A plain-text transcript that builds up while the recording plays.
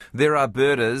There are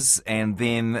birders, and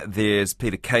then there's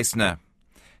Peter Kaestner.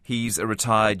 He's a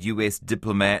retired US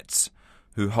diplomat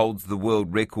who holds the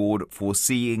world record for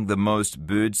seeing the most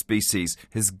bird species.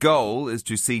 His goal is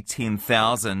to see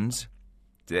 10,000.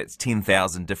 That's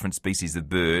 10,000 different species of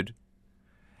bird.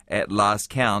 At last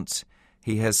count,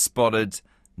 he has spotted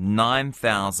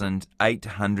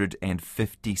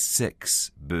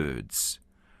 9,856 birds.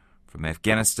 From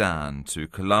Afghanistan to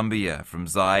Colombia, from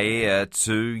Zaire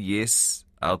to, yes,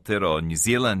 Aotearoa, New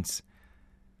Zealand.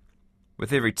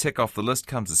 With every tick off the list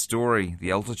comes a story: the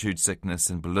altitude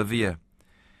sickness in Bolivia,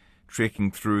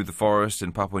 trekking through the forest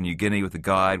in Papua New Guinea with a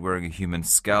guide wearing a human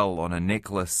skull on a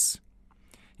necklace.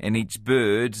 And each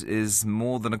bird is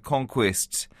more than a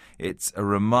conquest. It's a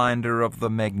reminder of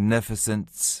the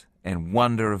magnificence and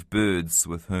wonder of birds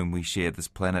with whom we share this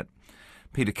planet.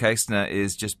 Peter Kaestner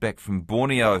is just back from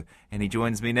Borneo, and he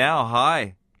joins me now.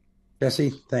 Hi.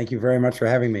 Jesse, thank you very much for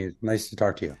having me. Nice to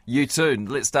talk to you. You too.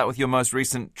 Let's start with your most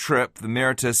recent trip, the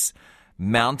Meritus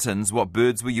Mountains. What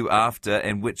birds were you after,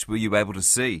 and which were you able to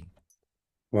see?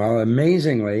 Well,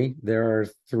 amazingly, there are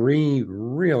three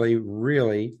really,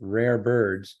 really rare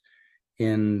birds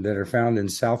that are found in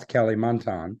South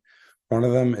Kalimantan. One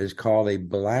of them is called a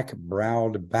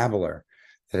black-browed babbler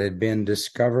that had been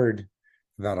discovered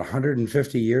about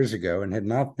 150 years ago and had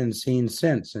not been seen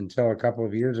since until a couple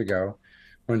of years ago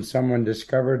when someone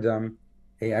discovered them.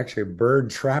 Actually, a bird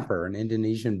trapper, an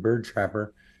Indonesian bird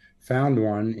trapper, found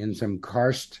one in some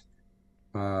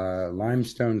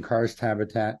limestone karst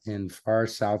habitat in far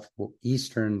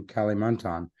southeastern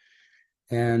Kalimantan.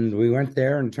 And we went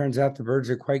there, and it turns out the birds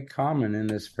are quite common in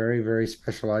this very, very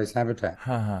specialized habitat.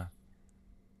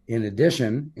 In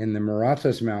addition, in the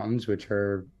Meritus Mountains, which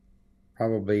are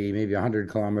probably maybe 100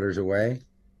 kilometers away,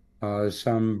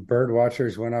 some bird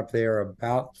watchers went up there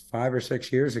about 5 or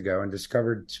 6 years ago and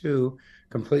discovered two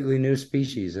completely new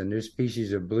species: a new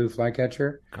species of blue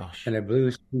flycatcher and a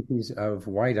blue species of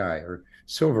white-eye, or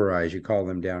silver-eye, as you call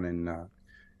them down in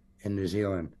New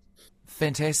Zealand.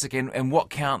 Fantastic. And what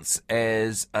counts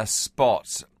as a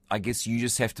spot? I guess you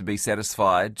just have to be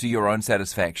satisfied to your own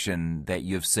satisfaction that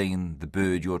you've seen the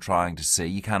bird you're trying to see.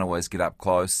 You can't always get up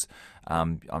close.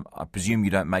 I presume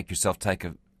you don't make yourself take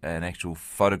an actual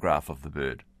photograph of the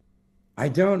bird. I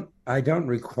don't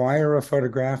require a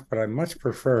photograph, but I much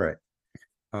prefer it.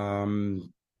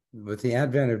 With the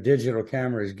advent of digital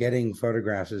cameras, getting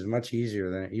photographs is much easier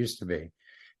than it used to be.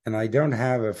 And I don't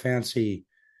have a fancy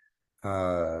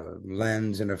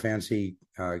lens and a fancy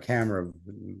camera.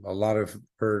 A lot of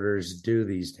birders do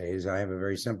these days. I have a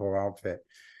very simple outfit,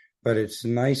 but it's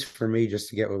nice for me just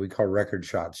to get what we call record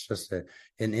shots, just an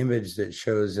image that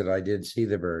shows that I did see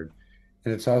the bird.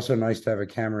 And it's also nice to have a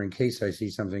camera in case I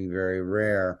see something very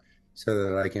rare, so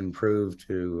that I can prove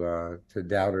to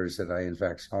doubters that I in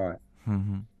fact saw it.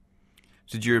 Mm-hmm.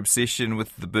 Did your obsession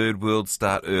with the bird world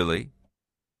start early?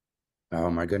 Oh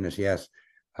my goodness, yes.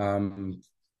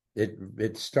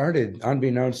 It started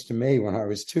unbeknownst to me when I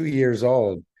was 2 years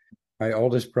old. My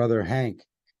oldest brother Hank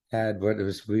had what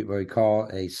we call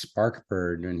a spark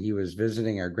bird, and he was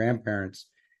visiting our grandparents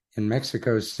in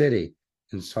Mexico City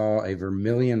and saw a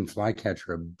vermilion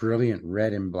flycatcher, a brilliant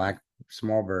red and black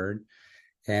small bird.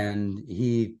 And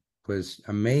he was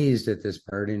amazed at this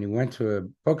bird, and he went to a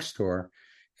bookstore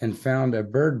and found a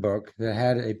bird book that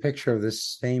had a picture of this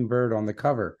same bird on the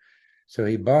cover. So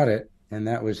he bought it, and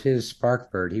that was his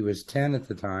spark bird. He was 10 at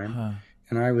the time,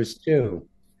 and I was 2.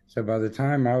 So by the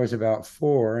time I was about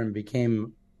 4 and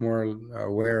became more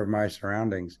aware of my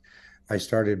surroundings, I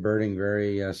started birding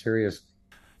very seriously.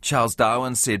 Charles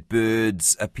Darwin said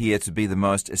birds appear to be the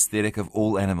most aesthetic of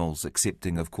all animals,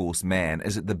 excepting, of course, man.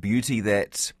 Is it the beauty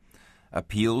that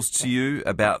appeals to you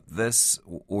about this,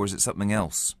 or is it something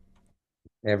else?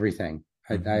 Everything.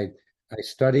 Mm-hmm. I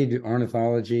studied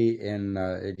ornithology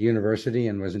at university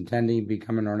and was intending to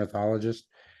become an ornithologist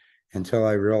until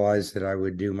I realized that I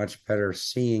would do much better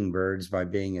seeing birds by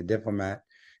being a diplomat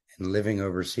and living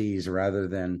overseas rather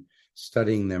than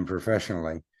studying them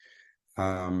professionally.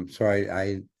 So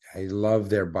I love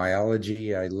their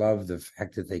biology. I love the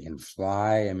fact that they can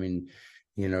fly. I mean,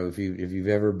 if you've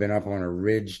ever been up on a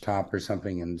ridge top or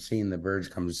something and seen the birds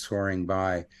come soaring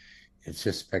by, it's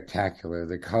just spectacular.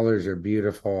 The colors are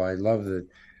beautiful. I love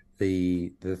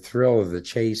the thrill of the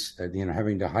chase.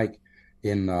 Having to hike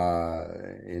in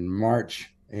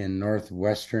March in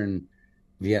northwestern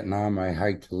Vietnam. I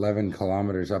hiked 11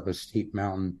 kilometers up a steep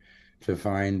mountain to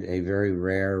find a very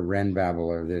rare wren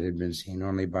babbler that had been seen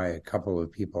only by a couple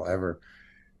of people ever.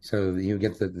 So you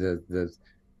get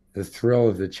the thrill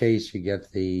of the chase. You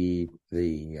get the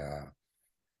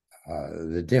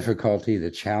the difficulty,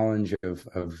 the challenge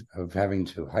of having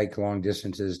to hike long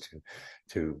distances,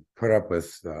 to put up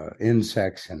with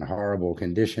insects and horrible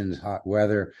conditions, hot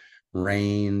weather,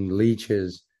 rain,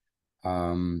 leeches.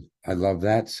 I love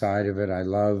that side of it. I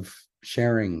love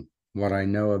sharing what I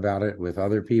know about it with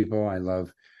other people. I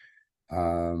love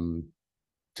um,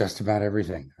 just about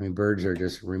everything. I mean, birds are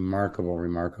just remarkable,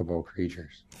 remarkable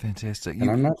creatures. Fantastic. And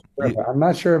I'm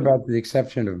not sure about the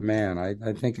exception of man. I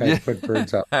think Yeah. I'd put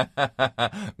birds up.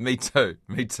 Me too.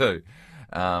 Me too.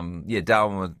 Yeah,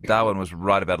 Darwin was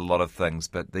right about a lot of things,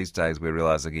 but these days we're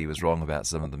realizing he was wrong about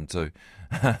some of them too.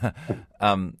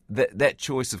 That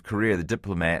choice of career, the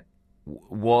diplomat,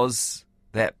 was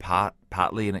that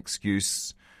partly an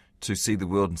excuse to see the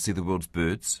world and see the world's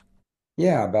birds?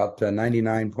 Yeah, about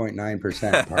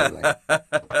 99.9% partly.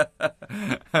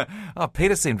 Oh,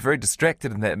 Peter seemed very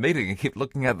distracted in that meeting and kept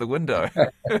looking out the window.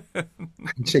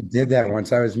 Actually did that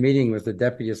once. I was meeting with the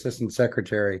deputy assistant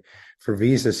secretary for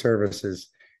visa services.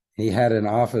 He had an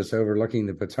office overlooking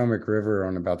the Potomac River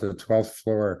on about the 12th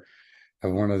floor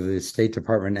of one of the State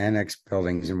Department annex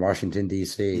buildings in Washington,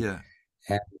 D.C. Yeah.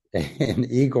 And an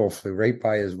eagle flew right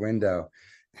by his window.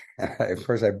 Of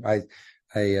course, I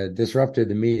disrupted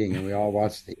the meeting and we all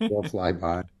watched the eagle fly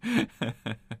by.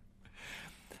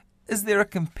 Is there a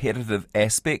competitive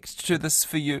aspect to this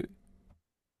for you?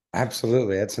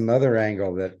 Absolutely. That's another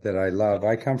angle that I love.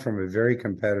 I come from a very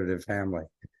competitive family.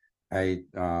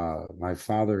 My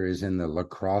father is in the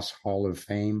Lacrosse Hall of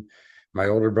Fame. My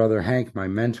older brother Hank, my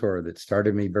mentor that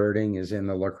started me birding, is in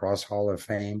the Lacrosse Hall of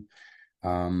Fame.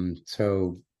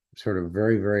 So sort of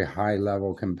very, very high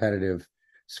level competitive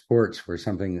sports were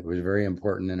something that was very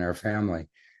important in our family.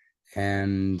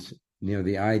 And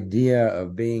the idea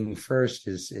of being first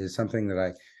is something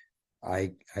that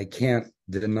I can't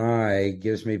deny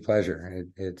gives me pleasure.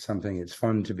 It's something, it's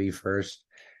fun to be first.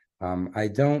 I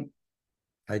don't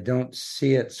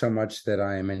see it so much that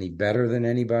I am any better than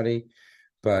anybody,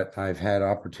 but I've had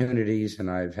opportunities and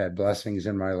I've had blessings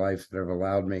in my life that have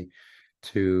allowed me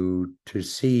to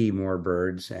see more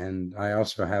birds. And I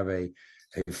also have a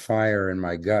fire in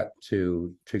my gut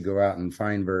to go out and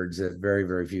find birds that very,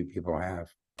 very few people have.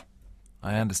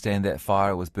 I understand that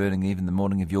fire was burning even the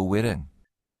morning of your wedding.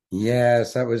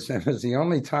 Yes, that was the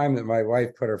only time that my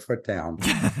wife put her foot down.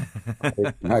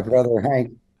 My brother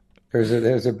Hank,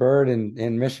 there's a bird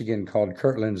in Michigan called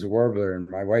Kirtland's warbler, and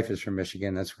my wife is from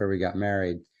Michigan. That's where we got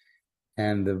married.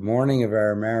 And the morning of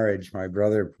our marriage, my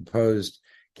brother proposed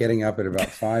getting up at about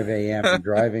 5 a.m. and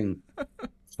driving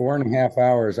 4.5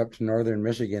 hours up to northern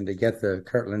Michigan to get the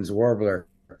Kirtland's warbler,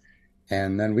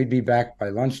 and then we'd be back by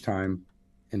lunchtime,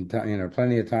 in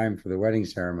plenty of time for the wedding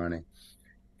ceremony.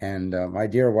 And my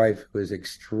dear wife, who is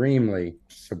extremely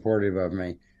supportive of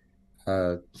me,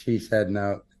 she said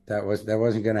no, that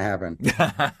wasn't going to happen.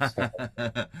 So,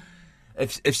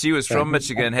 if she was so from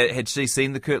Michigan, had she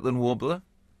seen the Kirtland warbler?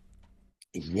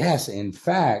 yes, in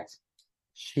fact,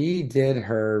 she did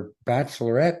her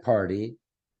bachelorette party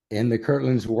in the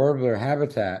Kirtland's warbler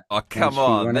habitat, Oh, and come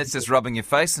on. That's just rubbing your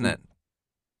face in it.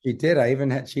 she did.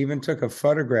 She even took a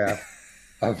photograph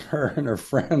of her and her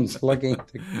friends looking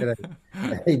to get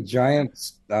a giant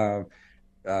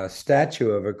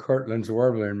statue of a Kirtland's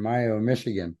warbler in Mayo,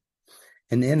 Michigan.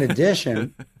 And in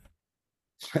addition,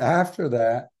 after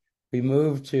that, we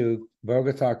moved to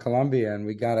Bogota, Colombia, and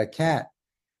we got a cat,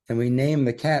 and we named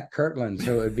the cat Kirtland,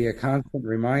 so it would be a constant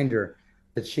reminder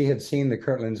that she had seen the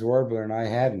Kirtland's warbler and I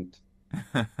hadn't.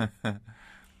 I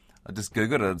just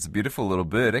Googled it. It's a beautiful little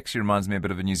bird. Actually reminds me a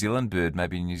bit of a New Zealand bird,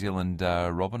 maybe a New Zealand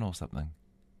robin or something.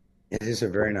 It is a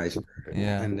very nice bird,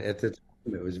 Yeah. and at the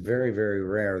time it was very, very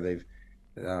rare. They've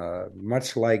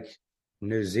much like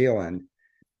New Zealand,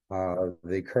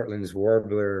 the Kirtland's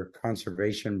Warbler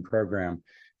Conservation Program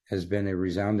has been a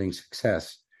resounding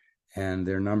success, and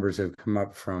their numbers have come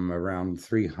up from around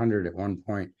 300 at one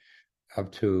point up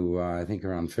to I think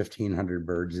around 1,500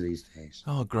 birds these days.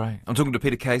 Oh, great. I'm talking to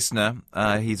Peter Kaestner.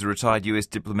 He's a retired US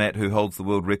diplomat who holds the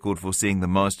world record for seeing the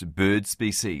most bird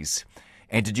species.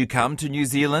 And did you come to New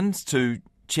Zealand to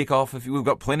check off if we've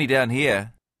got plenty down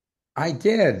here? I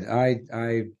did. I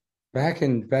back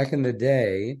in the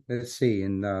day. Let's see.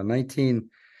 In 19,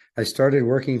 I started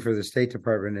working for the State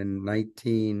Department in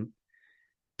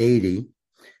 1980.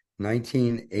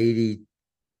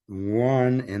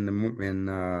 1981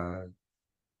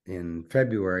 in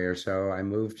February or so, I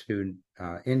moved to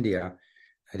India.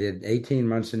 I did 18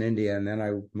 months in India, and then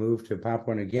I moved to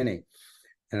Papua New Guinea.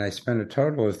 And I spent a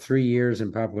total of 3 years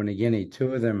in Papua New Guinea,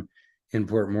 2 of them in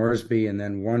Port Moresby, and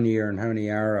then 1 year in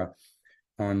Honiara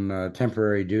on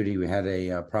temporary duty. We had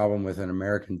a problem with an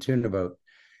American tuna boat,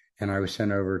 and I was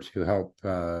sent over to help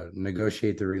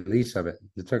negotiate the release of it.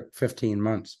 It took 15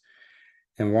 months.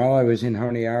 And while I was in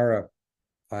Honiara,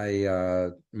 I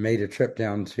made a trip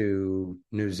down to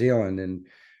New Zealand in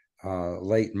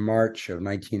late March of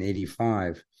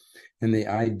 1985. And the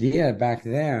idea back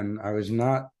then, I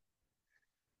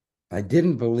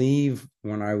didn't believe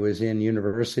when I was in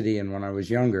university and when I was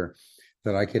younger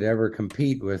that I could ever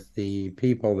compete with the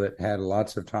people that had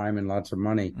lots of time and lots of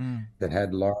money, that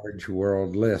had large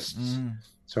world lists.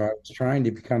 So I was trying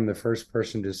to become the first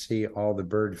person to see all the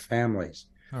bird families.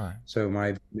 All right. So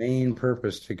my main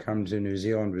purpose to come to New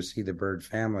Zealand was see the bird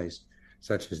families,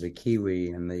 such as the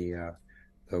kiwi and the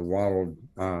wattled,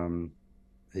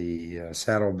 the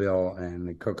saddlebill, and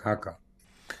the kokako.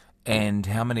 And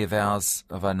how many of our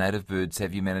native birds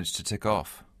have you managed to tick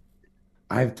off?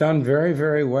 I've done very,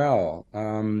 very well.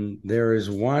 There is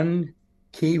one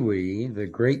kiwi, the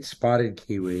great spotted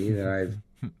kiwi, that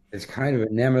it's kind of a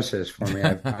nemesis for me.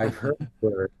 I've heard of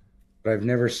it, but I've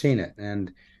never seen it.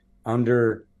 And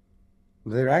under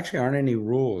there actually aren't any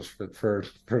rules for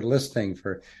listing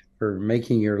for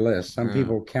making your list. Some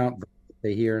people count birds that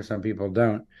they hear, some people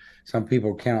don't. Some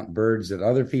people count birds that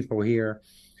other people hear.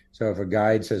 So if a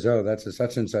guide says, "Oh, that's a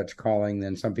such and such calling,"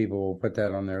 then some people will put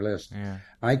that on their list. Yeah.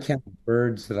 I count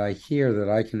birds that I hear that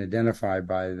I can identify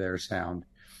by their sound,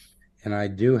 and I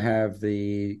do have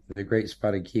the great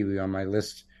spotted kiwi on my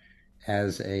list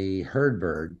as a herd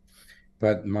bird.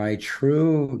 But my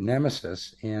true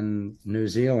nemesis in New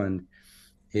Zealand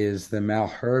is the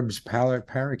Malherb's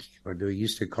parakeet, or we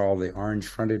used to call the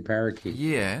orange-fronted parakeet.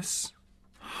 Yes.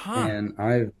 Huh.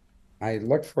 And I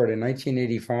looked for it in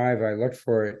 1985. I looked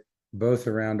for it both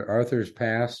around Arthur's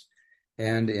Pass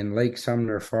and in Lake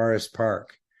Sumner Forest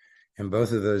Park, in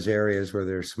both of those areas where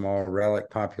there's small relic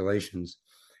populations.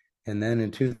 And then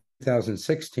in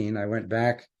 2016, I went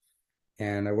back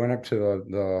and I went up to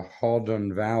the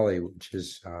Haldon Valley, which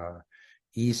is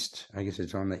east, I guess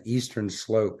it's on the eastern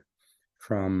slope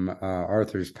from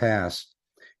Arthur's Pass,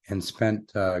 and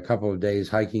spent a couple of days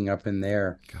hiking up in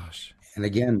there. Gosh. And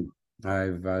again,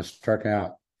 I've struck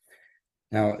out.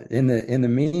 Now, in the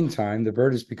meantime, the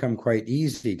bird has become quite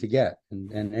easy to get,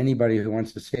 and anybody who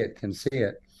wants to see it can see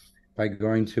it by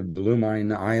going to Blue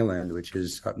Mine Island, which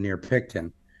is up near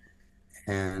Picton.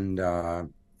 And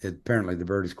apparently the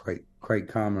bird is quite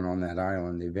common on that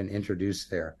island. They've been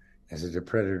introduced there as a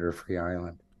predator-free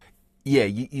island. Yeah,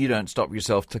 you don't stop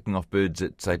yourself ticking off birds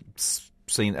at, say,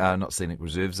 not scenic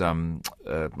reserves,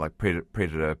 like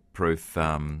predator-proof,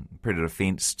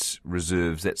 predator-fenced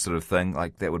reserves, that sort of thing.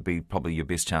 Like that would be probably your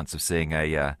best chance of seeing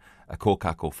a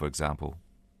kokako, for example.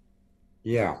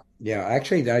 Yeah.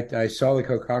 Actually, I saw the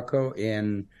kokako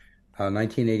in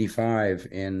 1985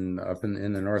 up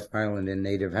in the North Island in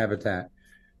native habitat.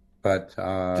 But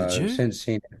Did you? since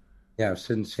seen it,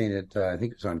 since seen it, I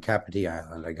think it was on Kapiti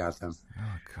Island. I got them.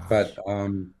 Oh gosh. But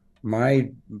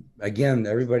again,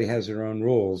 everybody has their own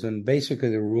rules, and basically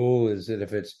the rule is that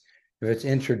if it's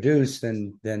introduced,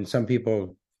 then some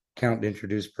people count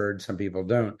introduced birds, some people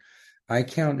don't. I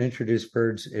count introduced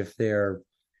birds if they're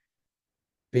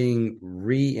being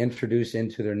reintroduced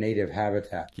into their native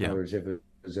habitat. Yeah. In other words, if it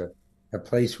was a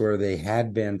place where they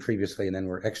had been previously and then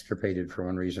were extirpated for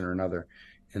one reason or another,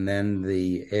 and then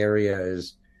the area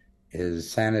is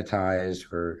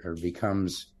sanitized or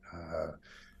becomes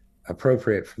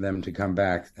appropriate for them to come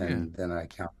back, then I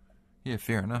count. Yeah,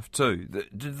 fair enough too.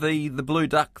 Did the blue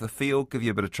duck, the field, give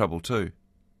you a bit of trouble too?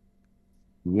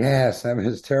 Yes, that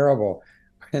was terrible.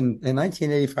 In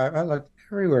 1985, I looked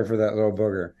everywhere for that little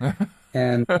booger.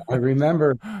 And I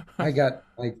remember I got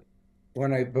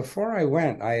before I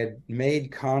went, I had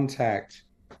made contact.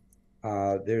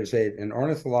 There's an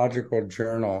ornithological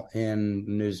journal in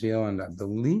New Zealand, I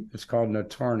believe it's called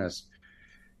Notornis.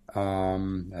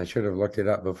 I should have looked it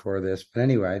up before this, but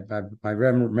anyway, my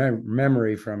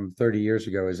memory from 30 years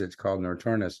ago is it's called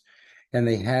Notornis. And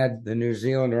the New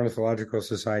Zealand Ornithological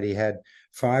Society had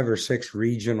 5 or 6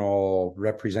 regional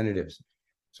representatives.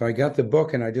 So I got the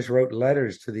book and I just wrote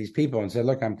letters to these people and said,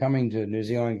 "Look, I'm coming to New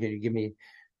Zealand. Can you give me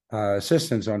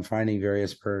assistance on finding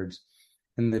various birds?"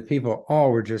 And the people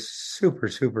all were just super,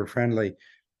 super friendly.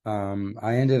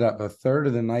 I ended up a third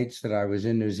of the nights that I was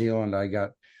in New Zealand, I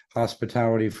got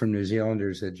hospitality from New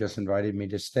Zealanders that just invited me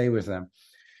to stay with them.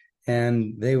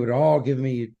 And they would all give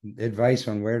me advice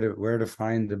on where to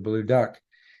find the blue duck.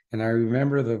 And I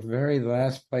remember the very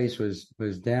last place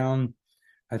was down,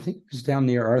 I think it was down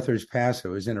near Arthur's Pass. It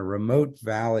was in a remote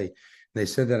valley. They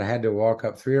said that I had to walk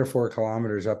up 3 or 4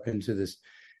 kilometers up into this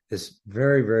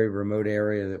very, very remote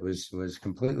area that was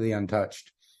completely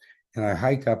untouched. And I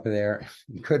hiked up there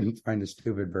and couldn't find a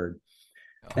stupid bird.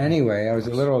 Oh, Anyway, I was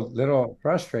a gosh. little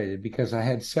frustrated because I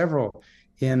had several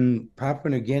in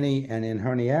Papua New Guinea and in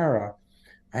Honiara.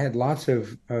 I had lots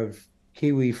of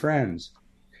Kiwi friends,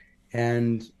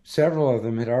 and several of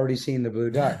them had already seen the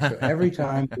blue duck. So every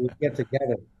time we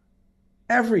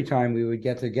would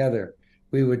get together,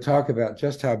 we would talk about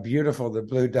just how beautiful the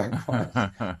blue duck was,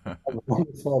 how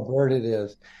wonderful a bird it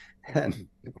is, and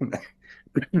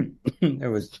it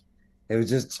was it was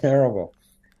just terrible.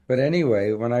 But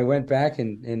anyway, when I went back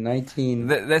in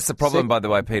That's the problem, 1960, by the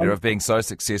way, Peter, of being so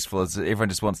successful is that everyone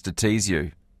just wants to tease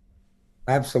you.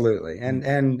 absolutely, and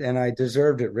I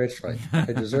deserved it richly.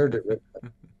 I deserved it richly.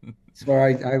 So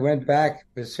I went back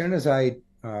as soon as I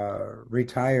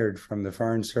retired from the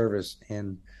Foreign Service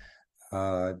in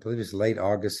I believe it was late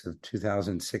August of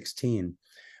 2016.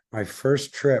 My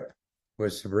first trip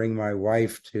was to bring my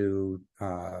wife to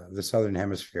the Southern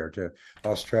Hemisphere, to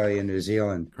Australia, New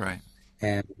Zealand, Great.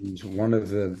 and one of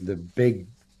the big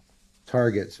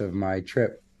targets of my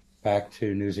trip back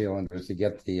to New Zealand was to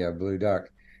get the blue duck.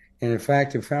 And in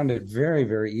fact, I found it very,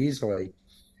 very easily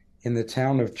in the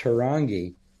town of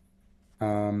Tarangi.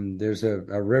 There's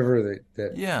a river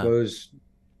that Yeah. flows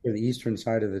to the eastern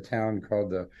side of the town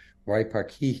called the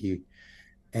Waipakihi,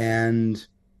 and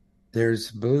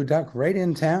there's blue duck right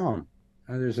in town.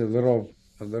 There's a little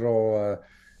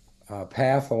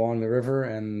path along the river,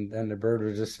 and then the bird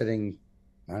was just sitting,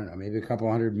 I don't know, maybe a couple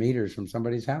hundred meters from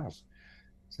somebody's house.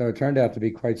 So it turned out to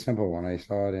be quite simple when I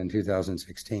saw it in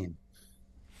 2016.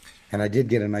 And I did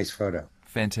get a nice photo.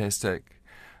 Fantastic.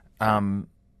 Um,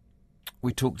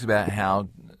 we talked about how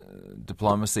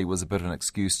diplomacy was a bit of an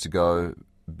excuse to go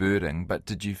birding, but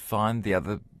did you find the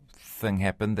other thing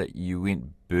happened that you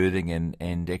went birding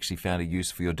and actually found a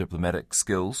use for your diplomatic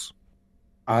skills?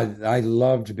 I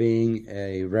loved being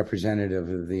a representative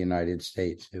of the United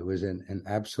States. It was an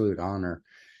absolute honor.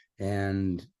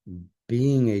 And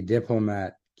being a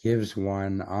diplomat gives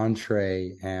one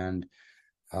entree and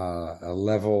a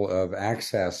level of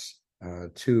access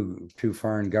to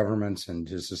foreign governments and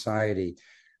to society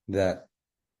that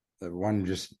one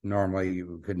just normally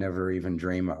could never even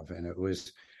dream of. And it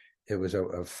was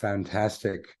a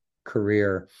fantastic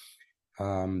career.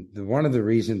 One of the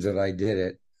reasons that I did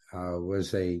it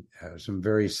was a some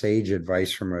very sage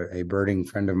advice from a birding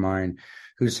friend of mine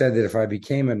who said that if I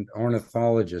became an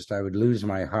ornithologist, I would lose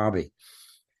my hobby.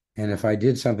 And if I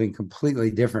did something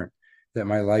completely different, that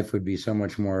my life would be so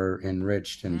much more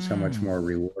enriched and so much Mm, more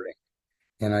rewarding.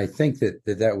 And I think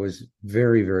that was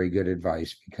very, very good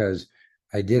advice because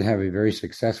I did have a very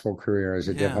successful career as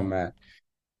a yeah. diplomat.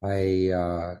 I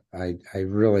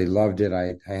really loved it.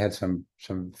 I had some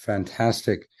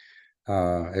fantastic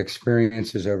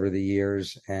experiences over the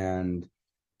years, and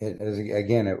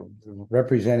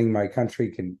representing my country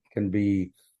can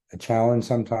be a challenge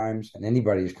sometimes, in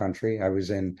anybody's country. I was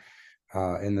in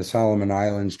the Solomon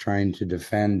Islands trying to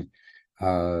defend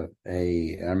an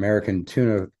American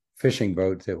tuna fishing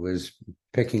boat that was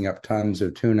picking up tons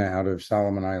of tuna out of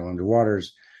Solomon Island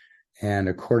waters. And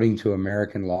according to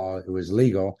American law, it was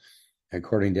legal.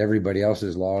 According to everybody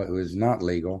else's law, it was not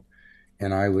legal.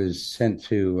 And I was sent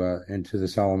to into the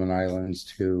Solomon Islands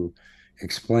to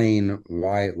explain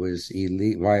why it was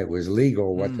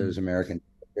legal, what Mm, those American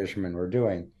fishermen were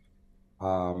doing,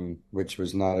 which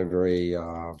was not a very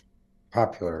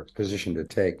popular position to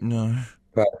take. no.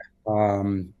 But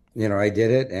I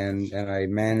did it, and I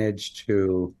managed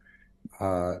to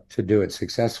do it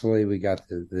successfully. We got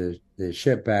the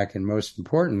ship back, and most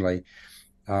importantly,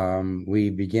 we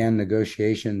began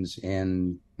negotiations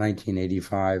in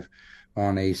 1985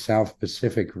 on a South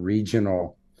Pacific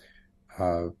regional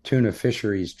tuna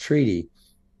fisheries treaty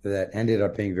that ended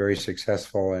up being very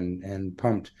successful and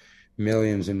pumped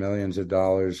millions and millions of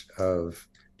dollars of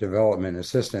development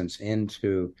assistance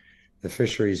into the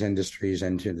fisheries industries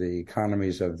and to the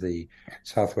economies of the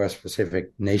Southwest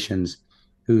Pacific nations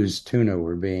whose tuna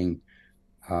were being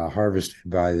harvested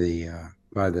by the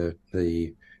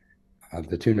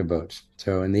tuna boats.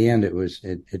 So in the end,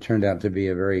 it turned out to be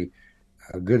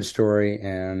a good story,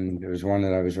 and it was one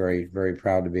that I was very, very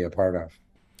proud to be a part of.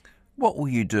 What will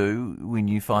you do when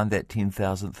you find that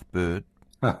 10,000th bird?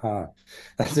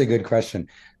 That's a good question.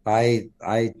 I,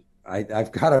 I,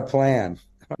 I've got a plan.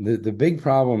 The big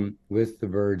problem with the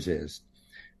birds is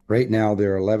right now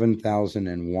there are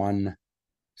 11,001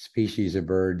 species of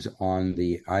birds on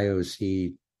the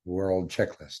IOC world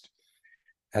checklist.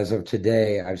 As of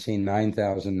today, I've seen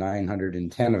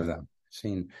 9,910 of them,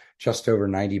 seen just over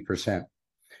 90%.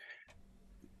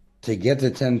 To get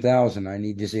to 10,000, I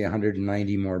need to see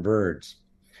 190 more birds.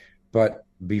 But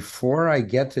before I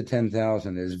get to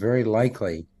 10,000, it's very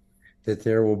likely that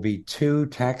there will be two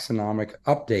taxonomic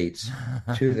updates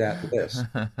to that list.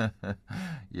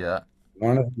 Yeah.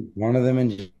 One of them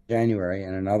in January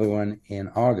and another one in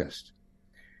August.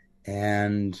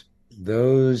 And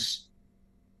those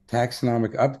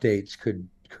taxonomic updates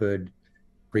could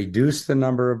reduce the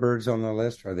number of birds on the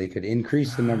list, or they could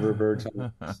increase the number of birds on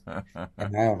the list.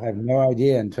 And I'll have no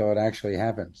idea until it actually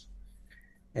happens.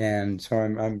 And so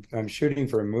I'm shooting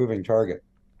for a moving target.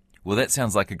 Well, that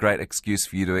sounds like a great excuse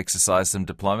for you to exercise some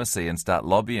diplomacy and start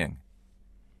lobbying.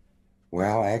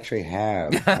 Well, I actually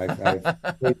have.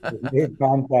 I've made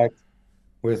contact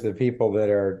with the people that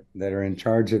are in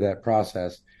charge of that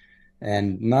process,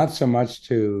 and not so much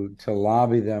to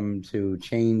lobby them to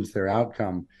change their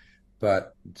outcome,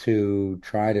 but to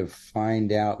try to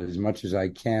find out as much as I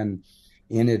can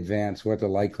in advance what the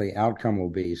likely outcome will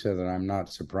be, so that I'm not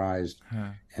surprised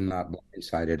and not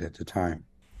blindsided at the time.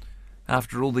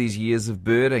 After all these years of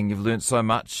birding, you've learnt so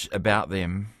much about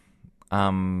them.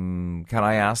 Can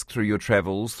I ask, through your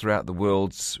travels throughout the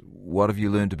world, what have you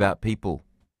learned about people?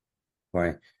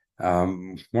 Boy,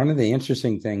 one of the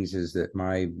interesting things is that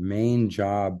my main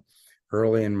job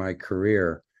early in my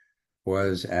career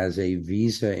was as a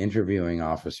visa interviewing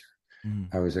officer. Mm.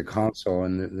 I was a consul,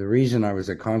 and the reason I was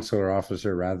a consular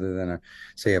officer rather than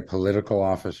say, a political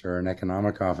officer or an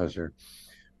economic officer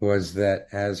was that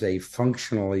as a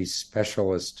functionally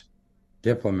specialist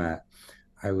diplomat,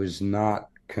 I was not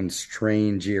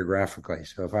constrained geographically.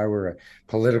 So if I were a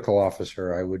political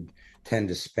officer, I would tend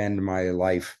to spend my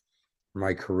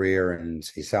career in,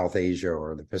 say, South Asia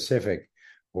or the Pacific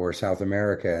or South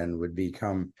America, and would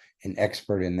become an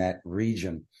expert in that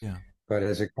region. Yeah. But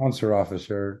as a consular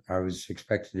officer, I was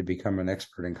expected to become an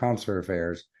expert in consular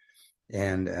affairs.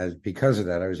 And because of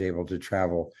that, I was able to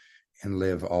travel and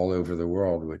live all over the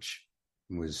world, which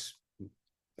was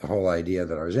the whole idea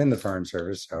that I was in the Foreign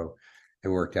Service. So it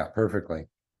worked out perfectly.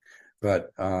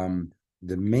 But the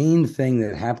main thing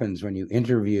that happens when you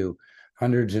interview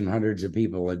hundreds and hundreds of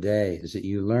people a day is that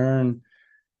you learn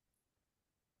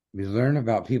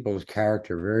about people's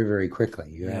character very, very quickly.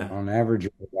 You have, on average,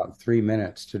 about 3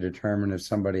 minutes to determine if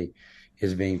somebody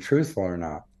is being truthful or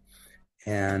not.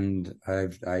 And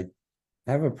I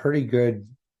have a pretty good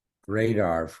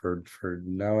radar for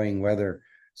knowing whether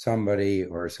somebody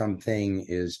or something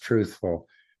is truthful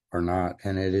or not.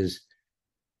 And it is,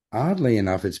 oddly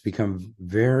enough, it's become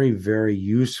very, very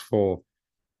useful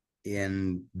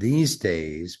in these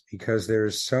days, because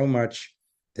there's so much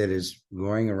that is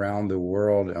going around the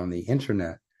world on the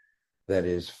internet that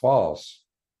is false.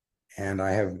 And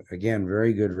I have, again,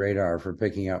 very good radar for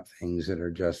picking up things that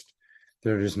are just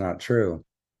not true.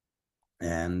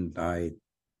 And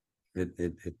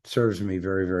it serves me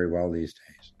very, very well these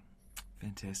days.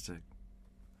 Fantastic.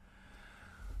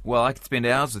 Well, I could spend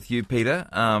hours with you, Peter.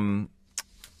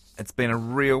 It's been a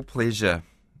real pleasure.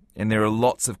 And there are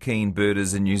lots of keen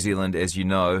birders in New Zealand, as you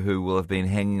know, who will have been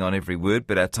hanging on every word,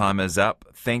 but our time is up.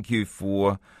 Thank you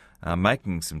for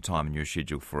making some time in your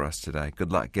schedule for us today.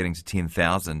 Good luck getting to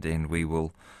 10,000, and we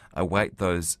will await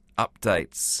those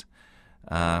updates,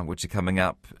 which are coming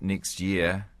up next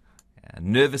year,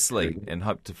 nervously, and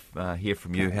hope to hear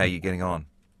from you how you're getting on.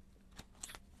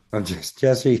 Well,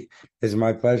 Jesse, it's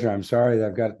my pleasure. I'm sorry that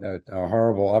I've got a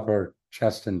horrible upper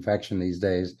chest infection these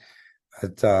days.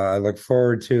 But I look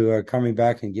forward to coming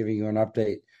back and giving you an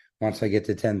update once I get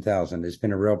to 10,000. It's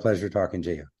been a real pleasure talking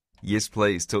to you. Yes,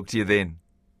 please. Talk to you then.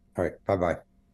 All right. Bye-bye.